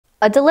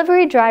A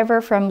delivery driver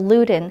from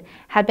Luton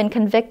had been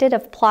convicted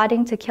of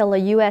plotting to kill a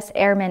U.S.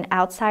 airman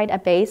outside a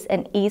base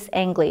in East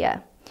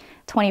Anglia.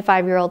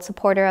 25-year-old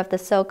supporter of the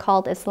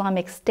so-called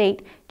Islamic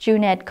State,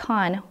 Junead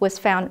Khan, was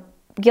found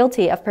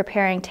guilty of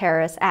preparing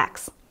terrorist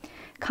acts.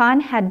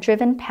 Khan had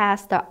driven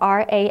past the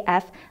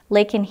RAF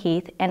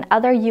Lakenheath and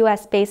other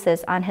U.S.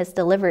 bases on his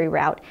delivery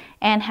route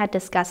and had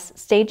discussed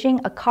staging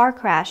a car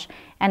crash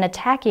and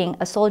attacking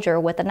a soldier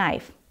with a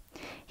knife.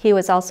 He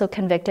was also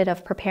convicted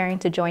of preparing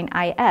to join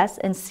IS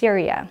in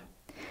Syria.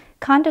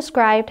 Khan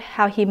described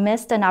how he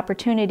missed an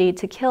opportunity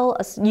to kill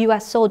a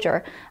U.S.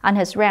 soldier on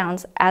his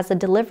rounds as a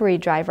delivery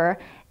driver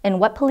in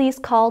what police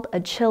called a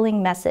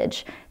chilling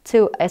message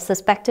to a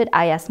suspected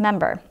IS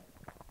member.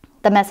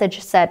 The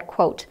message said,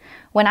 quote,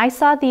 "When I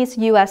saw these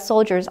U.S.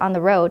 soldiers on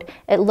the road,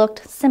 it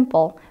looked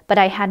simple, but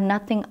I had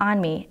nothing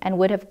on me and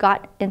would have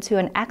got into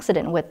an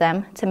accident with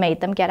them to make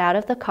them get out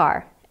of the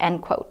car,"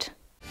 end quote.